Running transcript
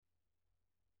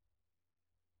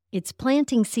It's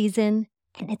planting season,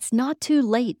 and it's not too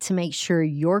late to make sure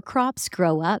your crops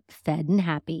grow up fed and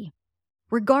happy.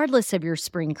 Regardless of your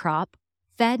spring crop,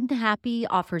 Fed and Happy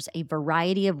offers a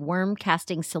variety of worm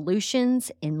casting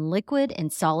solutions in liquid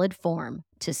and solid form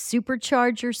to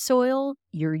supercharge your soil,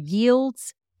 your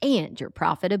yields, and your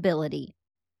profitability.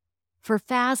 For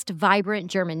fast,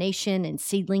 vibrant germination and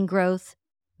seedling growth,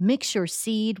 mix your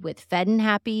seed with Fed and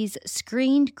Happy's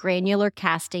screened granular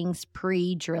castings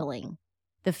pre-drilling.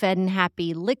 The Fed and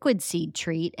Happy liquid seed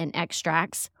treat and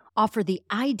extracts offer the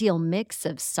ideal mix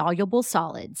of soluble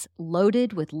solids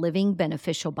loaded with living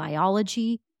beneficial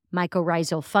biology,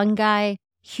 mycorrhizal fungi,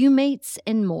 humates,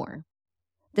 and more.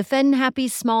 The Fed and Happy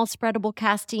small spreadable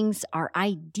castings are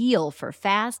ideal for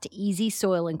fast, easy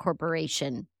soil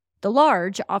incorporation. The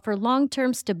large offer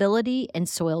long-term stability and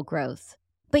soil growth.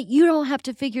 But you don't have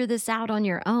to figure this out on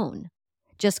your own.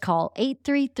 Just call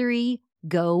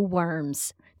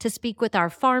 833-GO-WORMS to speak with our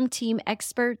farm team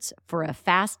experts for a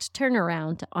fast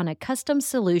turnaround on a custom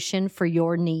solution for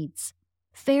your needs.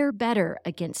 Fare better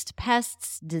against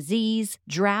pests, disease,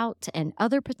 drought, and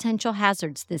other potential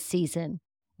hazards this season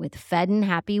with Fed and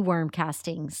Happy worm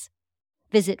castings.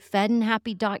 Visit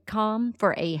fedandhappy.com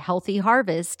for a healthy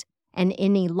harvest and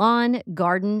any lawn,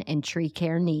 garden, and tree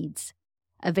care needs.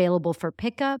 Available for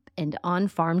pickup and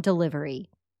on-farm delivery.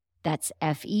 That's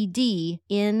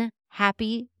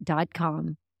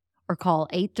FEDNhappy.com. Or call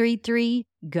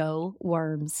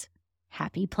 833-GO-WORMS.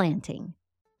 Happy planting.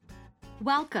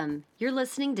 Welcome. You're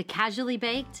listening to Casually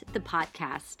Baked, the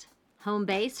podcast. Home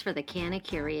base for the canna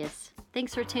curious.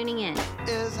 Thanks for tuning in.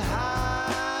 It's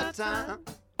high time.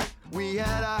 We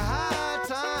had a high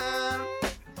time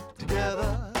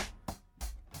together.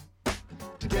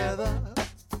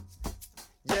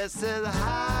 Yes, it's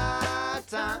high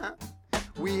time.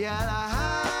 We had a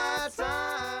high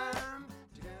time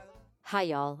together. Hi,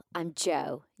 y'all. I'm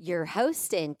Jo, your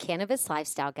host and cannabis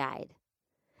lifestyle guide.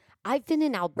 I've been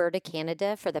in Alberta,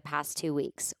 Canada for the past 2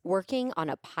 weeks, working on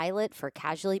a pilot for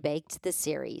Casually Baked, the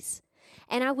series.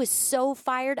 And I was so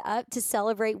fired up to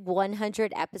celebrate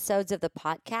 100 episodes of the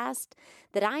podcast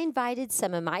that I invited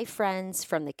some of my friends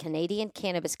from the Canadian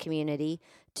cannabis community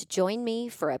to join me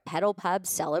for a Pedal Pub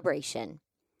celebration.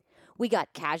 We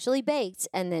got casually baked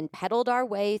and then pedaled our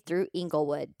way through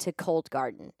Inglewood to Cold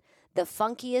Garden, the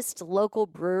funkiest local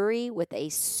brewery with a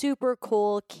super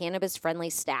cool cannabis-friendly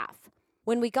staff.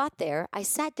 When we got there, I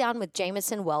sat down with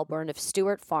Jameson Wellborn of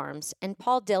Stewart Farms and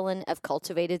Paul Dillon of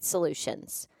Cultivated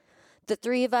Solutions. The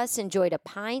three of us enjoyed a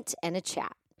pint and a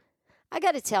chat. I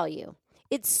got to tell you,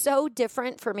 it's so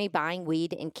different for me buying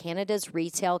weed in Canada's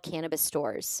retail cannabis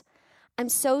stores. I'm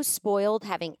so spoiled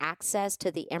having access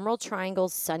to the Emerald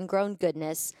Triangle's sun-grown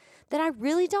goodness that I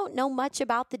really don't know much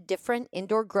about the different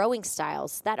indoor growing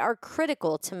styles that are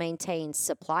critical to maintain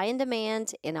supply and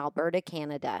demand in Alberta,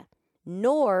 Canada.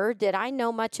 Nor did I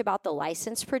know much about the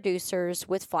licensed producers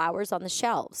with flowers on the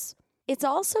shelves. It's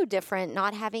also different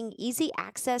not having easy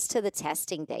access to the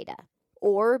testing data,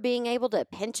 or being able to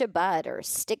pinch a bud or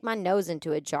stick my nose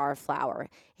into a jar of flower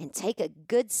and take a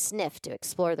good sniff to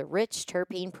explore the rich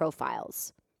terpene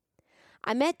profiles.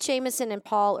 I met Jameson and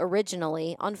Paul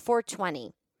originally on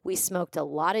 420. We smoked a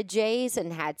lot of J's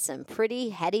and had some pretty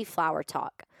heady flower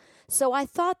talk. So I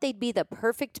thought they'd be the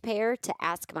perfect pair to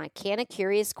ask my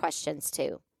canna-curious questions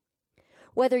to.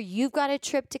 Whether you've got a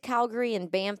trip to Calgary and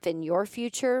Banff in your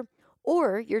future,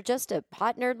 or you're just a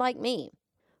pot nerd like me,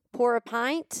 pour a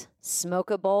pint, smoke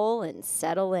a bowl, and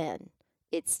settle in.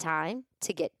 It's time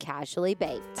to get casually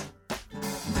baked.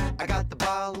 I got the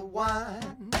bottle of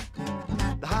wine,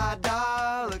 the high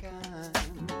dollar kind.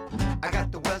 I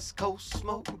got the West Coast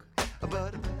smoke, but I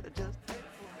better just...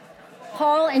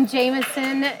 Paul and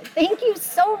Jameson, thank you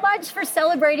so much for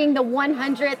celebrating the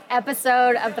 100th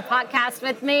episode of the podcast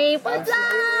with me. What's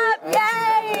up?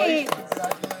 Yay!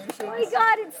 Oh my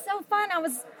God, it's so fun. I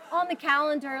was on the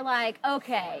calendar like,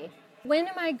 okay, when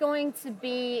am I going to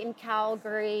be in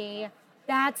Calgary?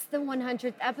 That's the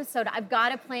 100th episode. I've got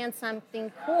to plan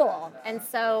something cool. And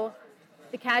so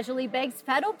the Casually Baked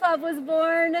Pedal Pub was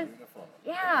born.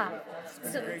 Yeah. It's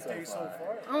been a great day so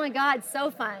far. Oh my God,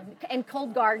 so fun. And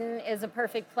Cold Garden is a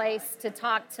perfect place to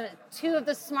talk to two of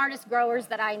the smartest growers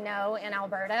that I know in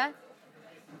Alberta,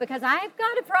 because I've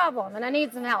got a problem and I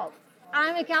need some help.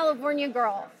 I'm a California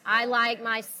girl. I like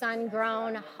my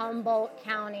sun-grown Humboldt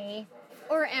County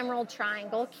or Emerald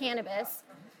Triangle cannabis.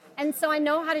 And so I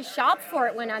know how to shop for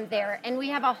it when I'm there. And we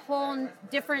have a whole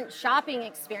different shopping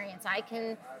experience. I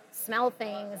can smell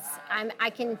things. I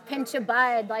can pinch a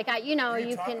bud. Like, you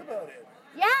can.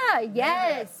 Yeah,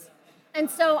 yes. And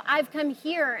so I've come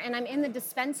here and I'm in the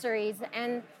dispensaries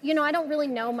and, you know, I don't really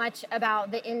know much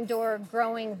about the indoor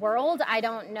growing world. I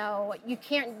don't know, you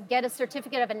can't get a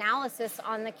certificate of analysis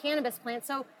on the cannabis plant.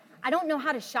 So I don't know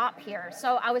how to shop here.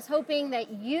 So I was hoping that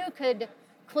you could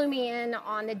clue me in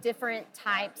on the different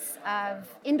types of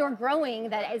indoor growing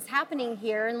that is happening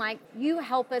here. And like, you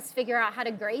help us figure out how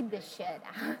to grade this shit.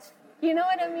 You know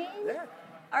what I mean? Yeah.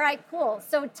 All right, cool.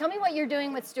 So tell me what you're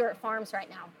doing with Stewart Farms right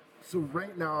now. So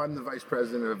right now I'm the vice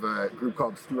president of a group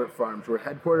called Stewart Farms. We're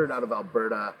headquartered out of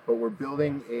Alberta, but we're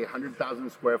building a 100,000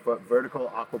 square foot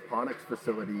vertical aquaponics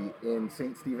facility in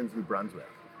St. Stephen's, New Brunswick.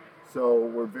 So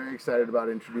we're very excited about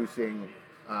introducing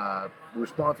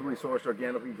responsibly sourced,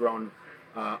 organically grown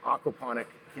aquaponic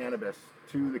cannabis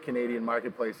to the Canadian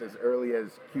marketplace as early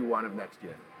as Q1 of next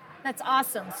year. That's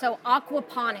awesome. So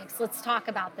aquaponics, let's talk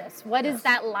about this. What is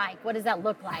that like? What does that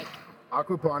look like?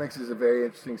 Aquaponics is a very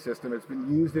interesting system. It's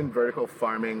been used in vertical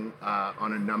farming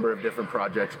on a number of different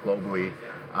projects globally.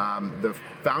 The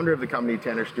founder of the company,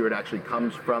 Tanner Stewart, actually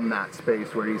comes from that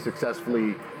space where he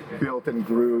successfully built and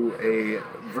grew a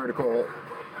vertical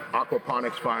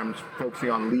aquaponics farms focusing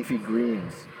on leafy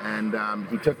greens. And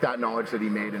he took that knowledge that he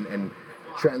made and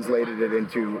translated it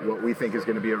into what we think is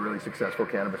going to be a really successful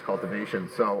cannabis cultivation.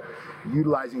 So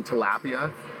utilizing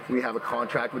tilapia, we have a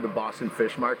contract with the Boston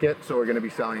Fish Market. So we're going to be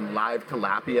selling live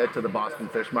tilapia to the Boston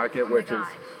Fish Market, which is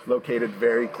located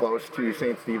very close to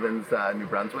St. Stephen's, New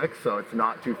Brunswick. So it's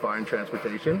not too far in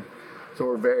transportation. So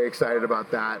we're very excited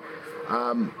about that.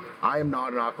 I am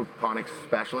not an aquaponics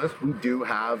specialist. We do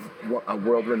have a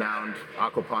world-renowned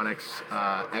aquaponics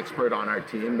expert on our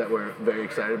team that we're very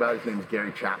excited about. His name is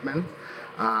Gary Chapman.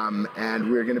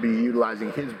 And we're going to be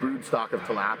utilizing his brood stock of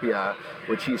tilapia,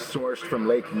 which he sourced from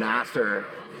Lake Nasser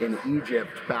in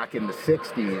Egypt back in the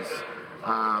 60s,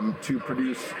 to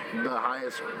produce the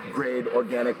highest grade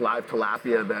organic live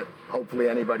tilapia that hopefully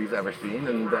anybody's ever seen.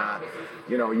 And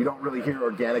you know, you don't really hear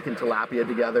organic and tilapia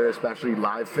together, especially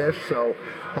live fish. So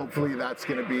hopefully that's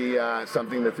going to be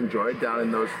something that's enjoyed down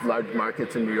in those large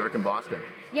markets in New York and Boston.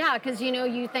 Yeah, because you know,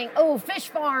 you think, oh, fish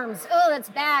farms, oh, that's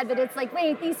bad. But it's like,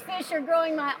 wait, these fish are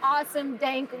growing my awesome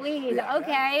dank weed. Yeah.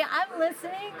 Okay, I'm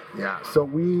listening. Yeah, so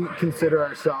we consider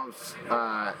ourselves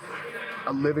a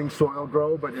living soil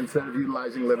grow, but instead of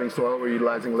utilizing living soil, we're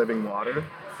utilizing living water.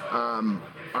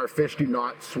 Our fish do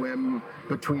not swim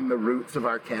between the roots of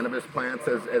our cannabis plants,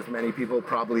 as many people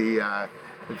probably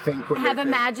think when Have they think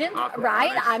imagined,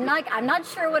 right? aquaponics. I'm not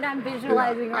sure what I'm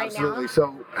visualizing right absolutely. now.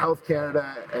 So Health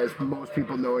Canada, as most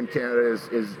people know in Canada,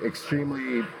 is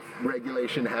extremely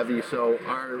regulation heavy. So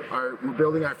we're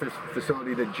building our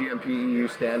facility to GMP EU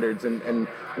standards, and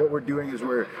what we're doing is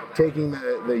we're taking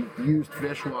the used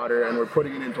fish water and we're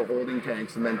putting it into holding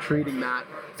tanks and then treating that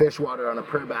fish water on a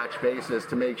per batch basis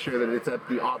to make sure that it's at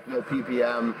the optimal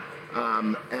ppm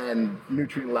and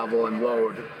nutrient level and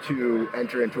load to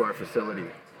enter into our facility.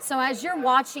 So as you're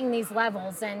watching these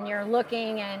levels and you're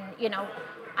looking and, you know,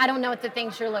 I don't know what the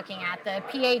things you're looking at, the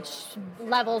pH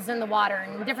levels in the water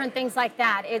and different things like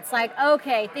that. It's like,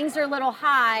 okay, things are a little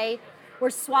high. We're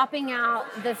swapping out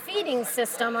the feeding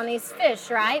system on these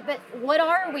fish, right? But what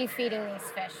are we feeding these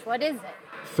fish? What is it?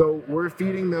 So we're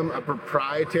feeding them a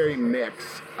proprietary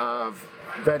mix of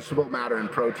vegetable matter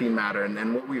and protein matter.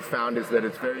 And what we've found is that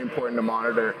it's very important to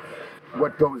monitor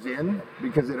what goes in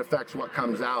because it affects what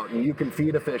comes out. And you can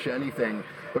feed a fish anything,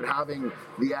 but having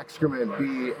the excrement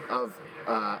be of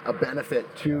a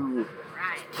benefit to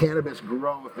cannabis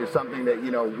growth is something that,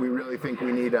 you know, we really think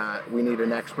we need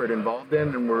an expert involved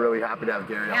in, and we're really happy to have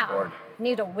Gary on board.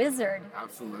 Need a wizard.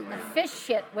 Absolutely. A fish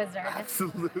shit wizard.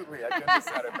 Absolutely. I couldn't have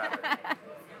said it better.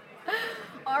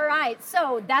 All right,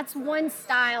 so that's one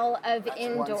style of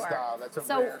indoor. One style. That's a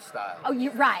rare style. Oh,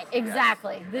 you're right,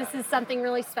 exactly. Yes. This is something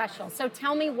really special. So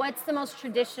tell me, what's the most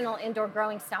traditional indoor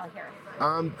growing style here?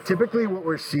 Typically what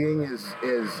we're seeing is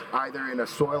either in a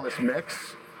soilless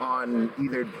mix on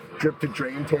either drip to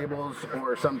drain tables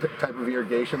or some type of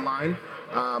irrigation line.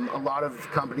 A lot of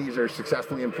companies are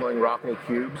successfully employing rockwool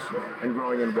cubes and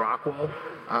growing in rockwool.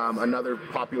 Another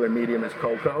popular medium is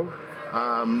cocoa.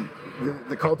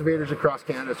 The cultivators across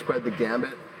Canada spread the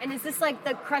gambit. And is this like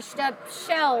the crushed up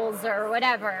shells or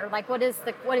whatever? Like what is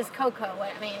cocoa?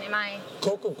 I mean,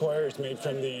 Cocoa coir is made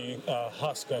from the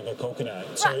husk of a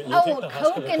coconut. So you take oh, the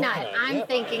husk of a coconut. I'm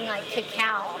thinking like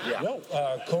cacao. Yeah. No,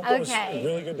 cocoa is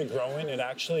really good to grow in. It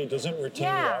actually doesn't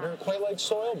retain water quite like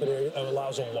soil, but it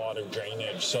allows a lot of drainage.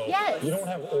 drainage, so Yes. you don't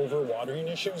have over-watering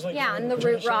issues like Yeah, you and the would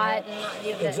root traditionally rot.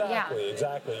 have. And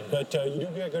Exactly. But you do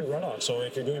get good runoff, so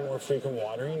if you're doing more frequent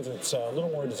waterings, it's a little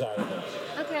more desirable.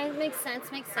 Okay, makes sense.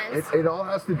 It all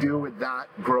has to do with that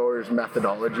grower's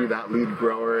methodology, that lead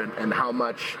grower, and how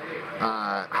much,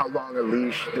 how long a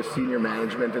leash the senior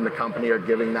management in the company are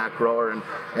giving that grower,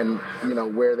 and you know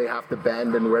where they have to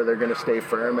bend and where they're going to stay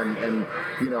firm, and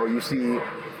you know you see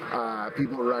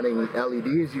people running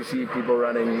LEDs, you see people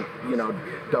running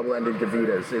double-ended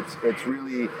Gavitas. It's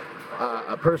really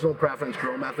a personal preference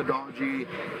grow methodology,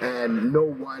 and no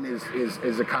one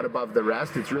is a cut above the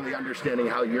rest. It's really understanding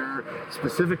how your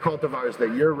specific cultivars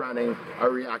that you're running are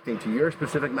reacting to your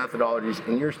specific methodologies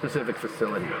in your specific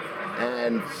facility.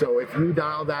 And so if you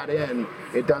dial that in,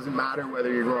 it doesn't matter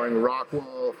whether you're growing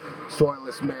rockwool,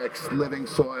 soilless mix, living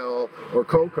soil, or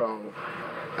cocoa.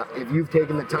 If you've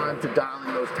taken the time to dial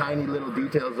in those tiny little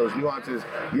details, those nuances,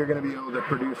 you're going to be able to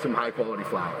produce some high quality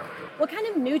flower. What kind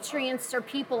of nutrients are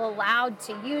people allowed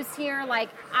to use here? Like,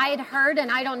 I had heard,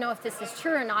 and I don't know if this is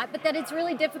true or not, but that it's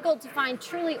really difficult to find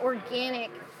truly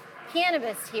organic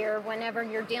cannabis here whenever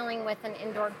you're dealing with an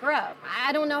indoor grow.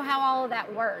 I don't know how all of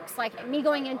that works. Like, me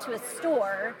going into a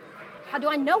store, how do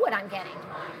I know what I'm getting?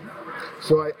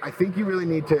 So I think you really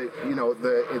need to,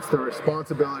 it's the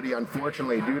responsibility,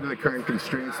 unfortunately, due to the current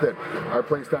constraints that are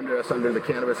placed under us under the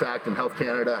Cannabis Act and Health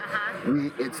Canada,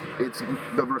 it's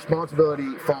the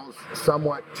responsibility falls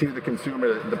somewhat to the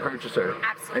consumer, the purchaser.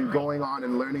 Absolutely. And going on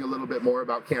and learning a little bit more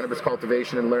about cannabis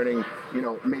cultivation and learning,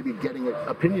 maybe getting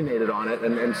opinionated on it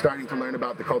and starting to learn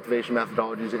about the cultivation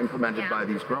methodologies implemented by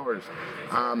these growers.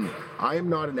 I am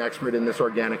not an expert in this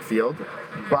organic field,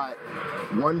 but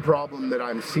one problem that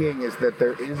I'm seeing is that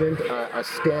there isn't a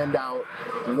standout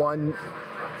one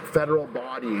federal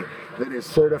body that is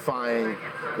certifying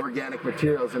organic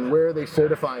materials. And where are they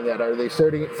certifying at? Are they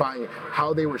certifying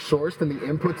how they were sourced and the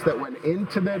inputs that went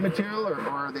into the material, or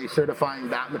are they certifying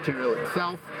that material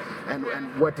itself? And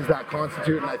what does that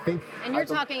constitute? And I think... And you're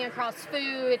talking across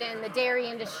food and the dairy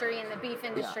industry and the beef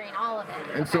industry and all of it.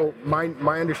 And so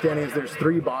my understanding is there's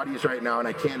 3 bodies right now, and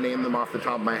I can't name them off the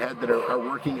top of my head, that are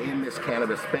working in this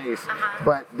cannabis space.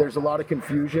 But there's a lot of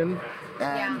confusion,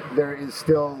 and there is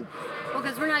still... Well,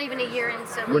 because we're not even a year in,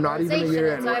 so we're not even a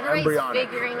year in. So We're everybody's embryonic.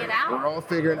 figuring it out. We're all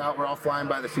figuring out. We're all flying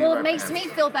by the seat Well, of it our makes pants.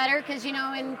 me feel better because,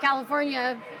 in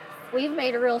California, we've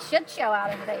made a real shit show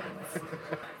out of things.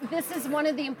 This is one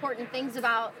of the important things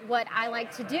about what I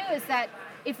like to do is that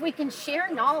if we can share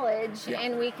knowledge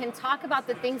and we can talk about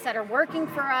the things that are working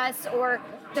for us or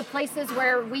the places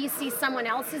where we see someone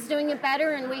else is doing it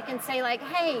better, and we can say like,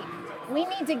 hey, we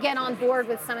need to get on board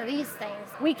with some of these things.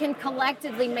 We can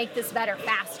collectively make this better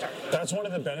faster. That's one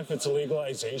of the benefits of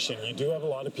legalization. You do have a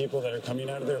lot of people that are coming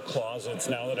out of their closets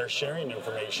now that are sharing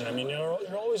information. I mean,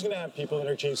 you're always going to have people that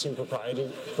are chasing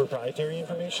proprietary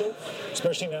information,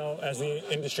 especially now as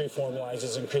the industry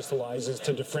formalizes and crystallizes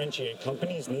to differentiate.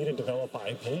 Companies need to develop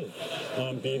IP,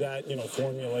 be that,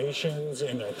 formulations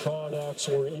in their products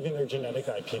or even their genetic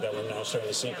IP that we're now starting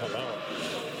to see come out.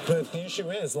 But the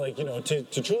issue is,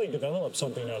 to truly develop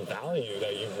something of value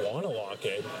that you want to lock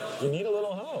in, you need a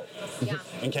little help. Yeah.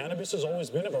 And cannabis has always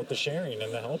been about the sharing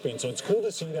and the helping. So it's cool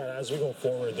to see that as we go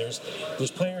forward, there's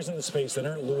players in the space that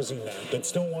aren't losing that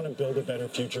still want to build a better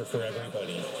future for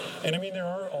everybody. And I mean, there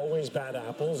are always bad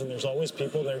apples, and there's always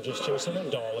people that are just chasing a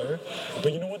dollar.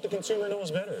 But you know what? The consumer knows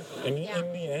better. And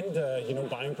in the end,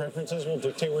 buying preferences will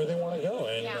dictate where they want to go.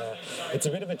 And it's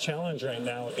a bit of a challenge right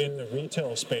now in the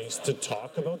retail space to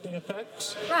talk about the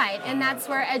effects. Right, and that's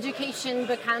where education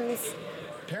becomes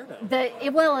paramount.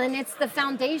 And it's the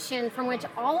foundation from which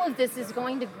all of this is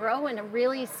going to grow in a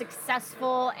really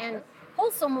successful and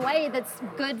wholesome way that's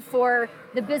good for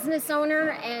the business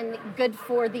owner and good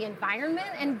for the environment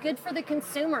and good for the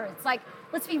consumer. It's like,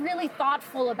 let's be really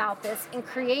thoughtful about this and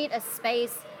create a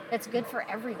space that's good for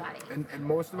everybody. And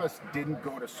most of us didn't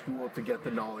go to school to get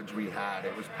the knowledge we had.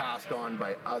 It was passed on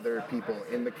by other people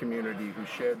in the community who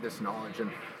shared this knowledge. And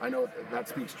I know that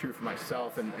speaks true for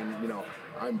myself. And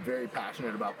I'm very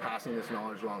passionate about passing this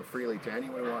knowledge along freely to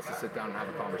anyone who wants to sit down and have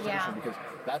a conversation because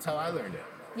that's how I learned it.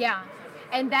 Yeah.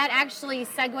 And that actually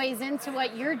segues into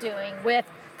what you're doing with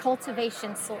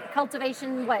cultivation solutions? Cultivated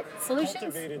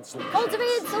solutions.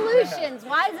 Cultivated solutions.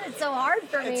 Why is it so hard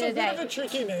for me It's today? a bit of a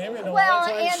tricky name. And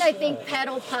I think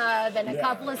Pedal Pub and a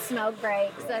couple of smoke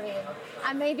breaks. I mean,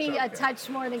 I may be a touch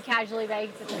more than casually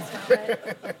baked at this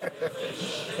moment. But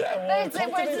it's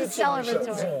cultivated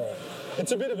celebratory. solutions,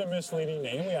 It's a bit of a misleading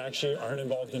name. We actually aren't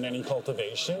involved in any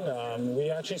cultivation. We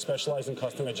actually specialize in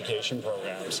custom education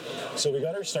programs. So we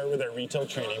got our start with our retail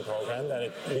training program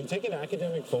we take an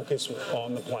academic focus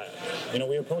on the plant.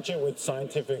 We approach it with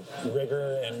scientific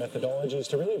rigor and methodologies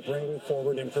to really bring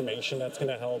forward information that's going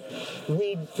to help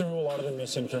weed through a lot of the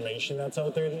misinformation that's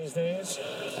out there these days.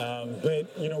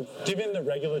 But given the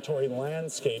regulatory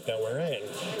landscape that we're in,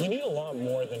 you need a lot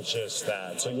more than just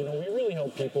that. So, we really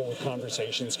help people with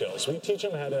conversation skills. We teach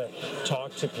them how to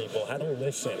talk to people, how to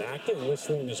listen. Active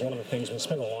listening is one of the things we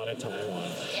spend a lot of time on.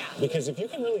 Because if you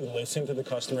can really listen to the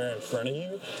customer in front of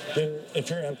you, then if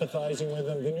you're empathizing with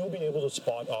them, then you'll be able to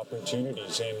spot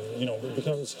opportunities, and it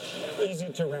becomes easy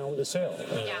to round a sale.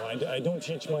 I don't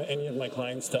teach any of my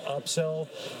clients to upsell,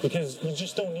 because you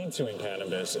just don't need to in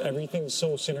cannabis. Everything's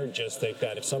so synergistic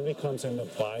that if somebody comes in to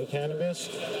buy cannabis,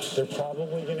 they're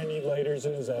probably going to need lighters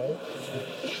in his eye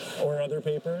or other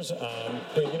papers.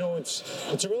 But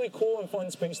it's a really cool and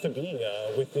fun space to be.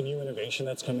 With the new innovation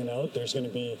that's coming out, there's going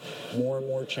to be more and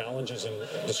more challenges in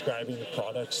describing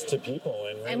products to people.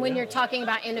 And when you're talking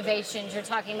about innovations, you're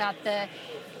talking about the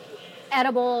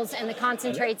edibles and the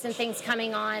concentrates and things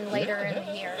coming on later in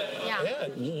the year.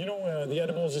 The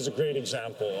edibles is a great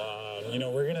example.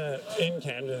 We're in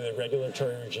Canada, the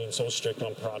regulatory regime is so strict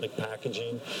on product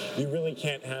packaging. You really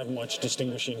can't have much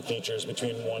distinguishing features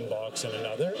between one box and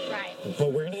another. Right.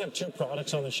 But we're going to have two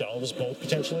products on the shelves, both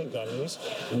potentially gummies.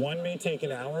 One may take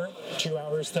an hour, 2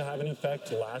 hours to have an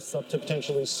effect, lasts up to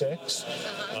potentially 6,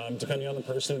 depending on the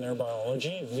person and their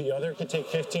biology. The other could take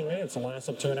 15 minutes and last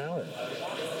up to an hour.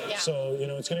 So,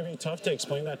 it's going to be tough to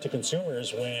explain that to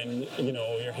consumers when,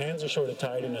 your hands are sort of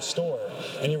tied in a store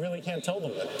and you really can't tell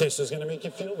them that this is going to make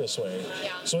you feel this way.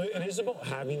 So it is about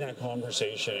having that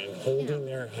conversation and holding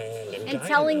their hand and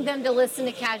telling them to listen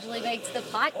to Casually Baked, the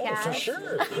podcast. Oh, for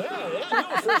sure.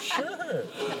 For sure.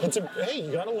 Hey,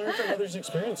 you got to learn from others'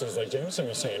 experiences, like Jameson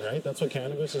was saying, right? That's what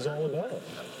cannabis is all about.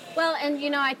 Well,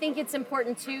 and I think it's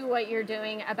important too what you're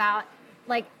doing about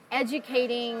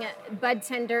educating bud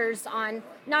tenders on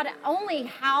not only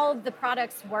how the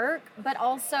products work, but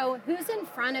also who's in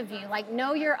front of you.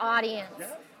 Know your audience.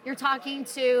 You're talking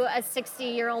to a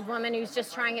 60-year-old woman who's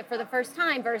just trying it for the first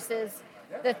time versus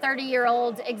the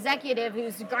 30-year-old executive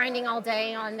who's grinding all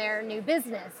day on their new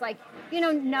business.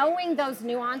 Knowing those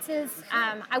nuances.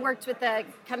 I worked with a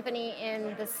company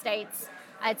in the States.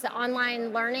 It's an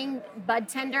online learning bud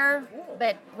tender,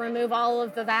 but remove all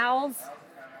of the vowels.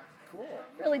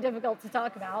 Really difficult to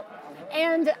talk about.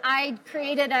 And I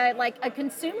created a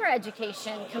consumer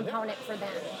education component for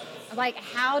them,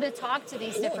 how to talk to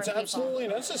these different people. It's absolutely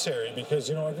necessary because,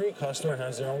 every customer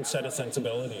has their own set of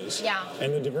sensibilities.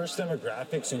 And the diverse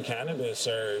demographics in cannabis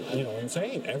are,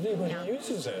 insane. Everybody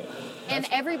uses it. And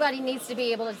everybody needs to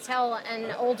be able to tell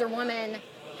an older woman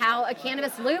how a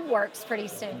cannabis lube works pretty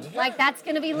soon. That's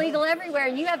going to be legal everywhere,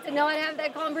 and you have to know how to have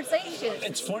that conversation.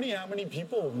 It's funny how many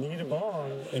people need a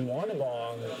bong and want a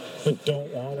bong, but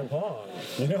don't want a bong.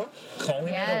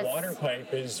 Calling it a water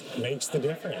pipe makes the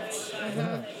difference.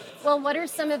 Well, what are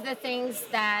some of the things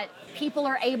that people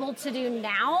are able to do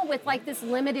now with this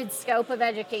limited scope of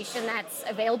education that's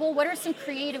available? What are some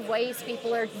creative ways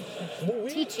people are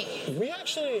teaching? We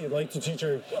actually like to teach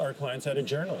our clients how to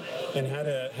journal and how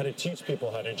to teach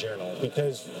people how to journal,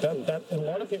 because that a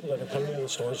lot of people that are coming to the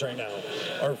stores right now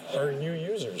are new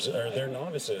users, or they're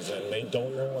novices and they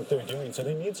don't know what they're doing, so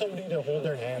they need somebody to hold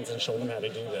their hands and show them how to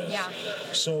do this.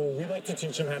 So we like to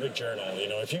teach them how to journal.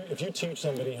 If you teach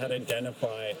somebody how to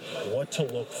identify what to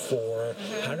look for,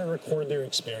 how to record their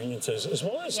experiences, as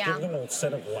well as give them a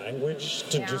set of language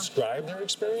to describe their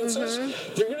experiences,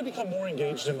 they're going to become more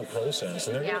engaged in the process,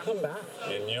 and they're going to come back.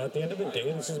 And at the end of the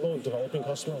day, this is about developing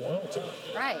customer loyalty.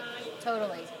 Right,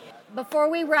 totally. Before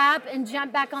we wrap and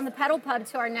jump back on the Pedal Pub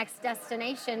to our next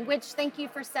destination, which thank you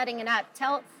for setting it up.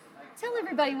 Tell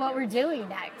everybody what we're doing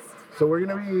next. So we're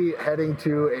going to be heading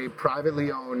to a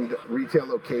privately owned retail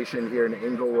location here in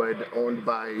Inglewood, owned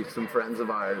by some friends of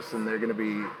ours, and they're going to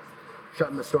be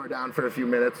shutting the store down for a few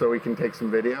minutes so we can take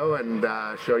some video and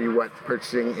show you what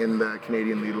purchasing in the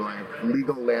Canadian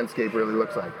legal landscape really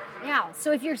looks like. Yeah,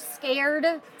 so if you're scared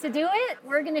to do it,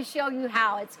 we're going to show you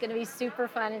how. It's going to be super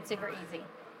fun and super easy.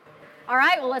 All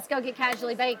right, well, let's go get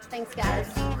Casually Baked. Thanks,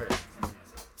 guys.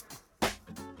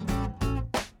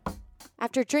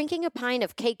 After drinking a pint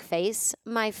of Cake Face,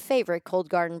 my favorite cold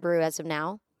garden brew as of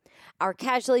now, our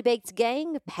Casually Baked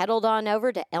gang pedaled on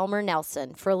over to Elmer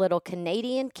Nelson for a little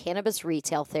Canadian cannabis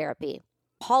retail therapy.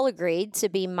 Paul agreed to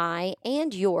be my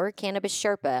and your cannabis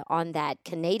Sherpa on that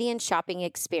Canadian shopping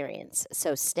experience,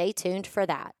 so stay tuned for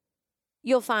that.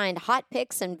 You'll find hot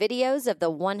pics and videos of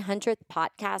the 100th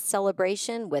podcast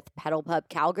celebration with Pedal Pub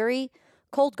Calgary,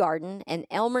 Cold Garden, and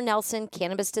Elmer Nelson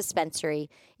Cannabis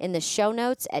Dispensary in the show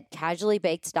notes at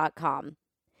casuallybaked.com.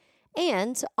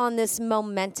 And on this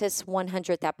momentous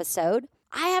 100th episode,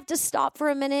 I have to stop for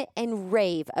a minute and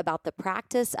rave about the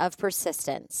practice of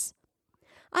persistence.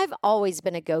 I've always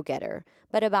been a go-getter,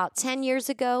 but about 10 years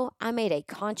ago, I made a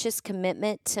conscious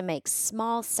commitment to make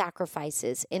small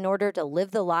sacrifices in order to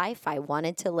live the life I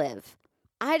wanted to live.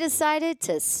 I decided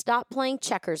to stop playing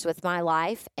checkers with my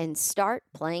life and start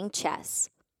playing chess.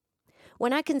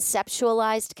 When I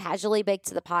conceptualized Casually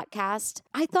Baked the podcast,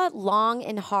 I thought long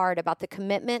and hard about the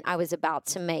commitment I was about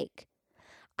to make.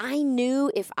 I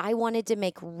knew if I wanted to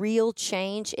make real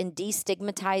change in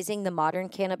destigmatizing the modern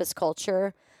cannabis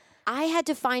culture, I had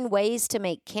to find ways to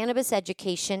make cannabis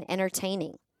education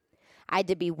entertaining. I had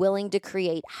to be willing to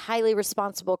create highly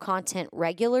responsible content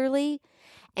regularly,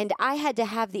 and I had to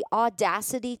have the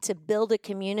audacity to build a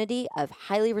community of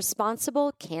highly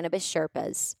responsible cannabis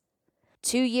Sherpas.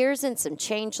 2 years and some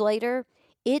change later,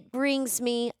 it brings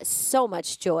me so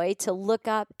much joy to look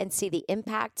up and see the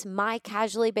impact my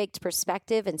Casually Baked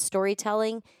perspective and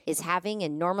storytelling is having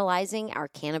in normalizing our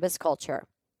cannabis culture.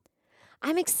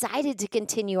 I'm excited to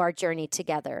continue our journey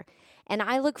together, and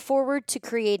I look forward to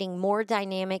creating more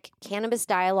dynamic cannabis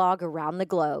dialogue around the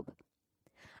globe.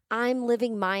 I'm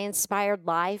living my inspired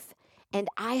life, and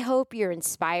I hope you're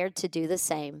inspired to do the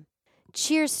same.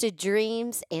 Cheers to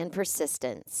dreams and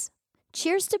persistence.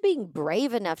 Cheers to being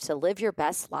brave enough to live your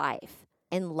best life.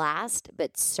 And last,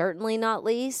 but certainly not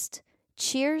least,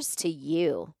 cheers to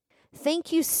you.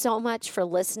 Thank you so much for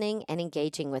listening and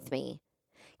engaging with me.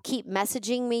 Keep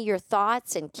messaging me your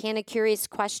thoughts and Canna Curious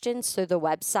questions through the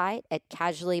website at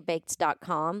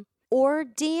casuallybaked.com or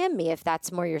DM me if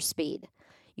that's more your speed.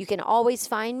 You can always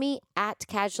find me at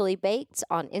Casually Baked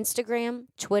on Instagram,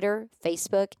 Twitter,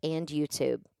 Facebook, and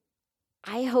YouTube.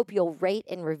 I hope you'll rate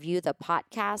and review the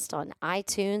podcast on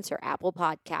iTunes or Apple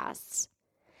Podcasts.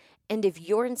 And if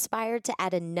you're inspired to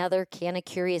add another Canna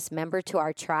Curious member to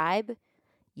our tribe,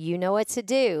 you know what to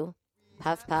do.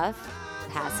 Puff, puff,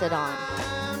 pass it on.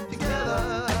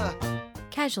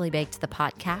 Casually Baked the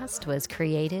podcast was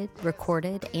created,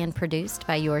 recorded, and produced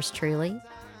by yours truly.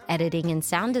 Editing and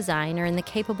sound design are in the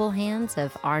capable hands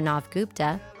of Arnav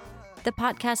Gupta. The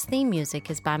podcast theme music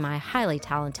is by my highly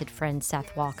talented friend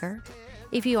Seth Walker.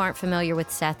 If you aren't familiar with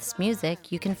Seth's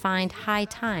music, you can find High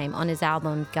Time on his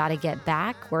album Gotta Get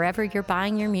Back wherever you're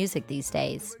buying your music these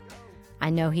days. I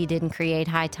know he didn't create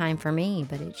High Time for me,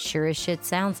 but it sure as shit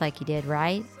sounds like he did,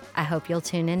 right? I hope you'll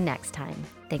tune in next time.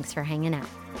 Thanks for hanging out.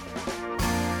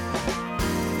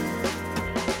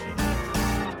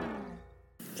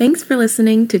 Thanks for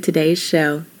listening to today's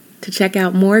show. To check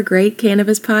out more great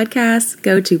cannabis podcasts,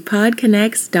 go to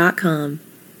podconnects.com.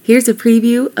 Here's a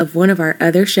preview of one of our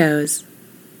other shows.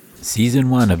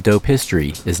 Season 1 of Dope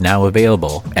History is now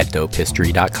available at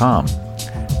dopehistory.com.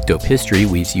 Dope History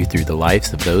weaves you through the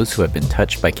lives of those who have been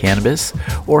touched by cannabis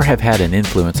or have had an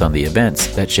influence on the events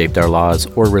that shaped our laws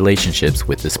or relationships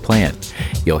with this plant.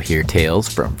 You'll hear tales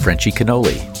from Frenchie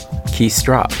Cannoli, Keith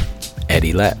Strop,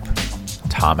 Eddie Lepp,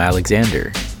 Tom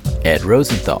Alexander, Ed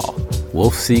Rosenthal,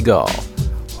 Wolf Seagal,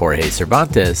 Jorge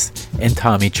Cervantes, and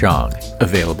Tommy Chong.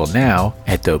 Available now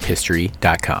at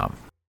dopehistory.com.